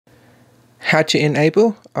how to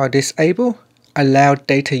enable or disable allowed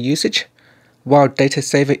data usage while data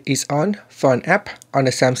saver is on for an app on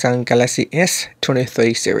the Samsung Galaxy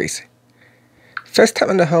S23 series. First, tap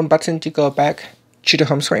on the home button to go back to the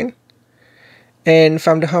home screen. And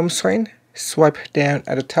from the home screen, swipe down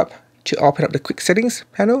at the top to open up the quick settings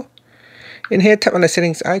panel. In here, tap on the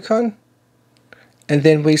settings icon. And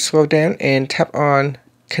then we scroll down and tap on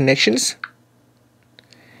connections.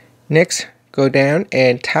 Next, go down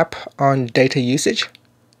and tap on data usage.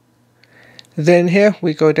 Then here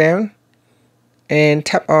we go down and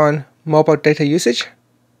tap on mobile data usage.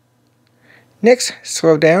 Next,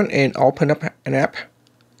 scroll down and open up an app.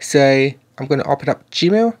 Say I'm going to open up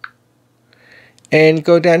Gmail. And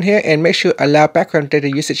go down here and make sure allow background data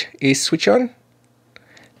usage is switched on.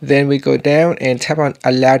 Then we go down and tap on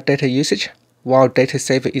allow data usage while data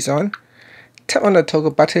saver is on. Tap on the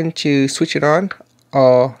toggle button to switch it on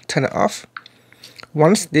or turn it off.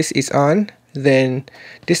 Once this is on, then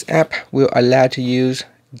this app will allow to use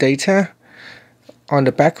data on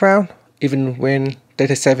the background even when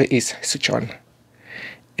data saver is switched on.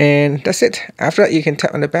 And that's it. After that, you can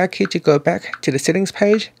tap on the back key to go back to the settings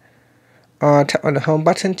page, or tap on the home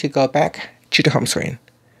button to go back to the home screen.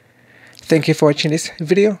 Thank you for watching this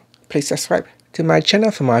video. Please subscribe to my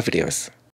channel for more videos.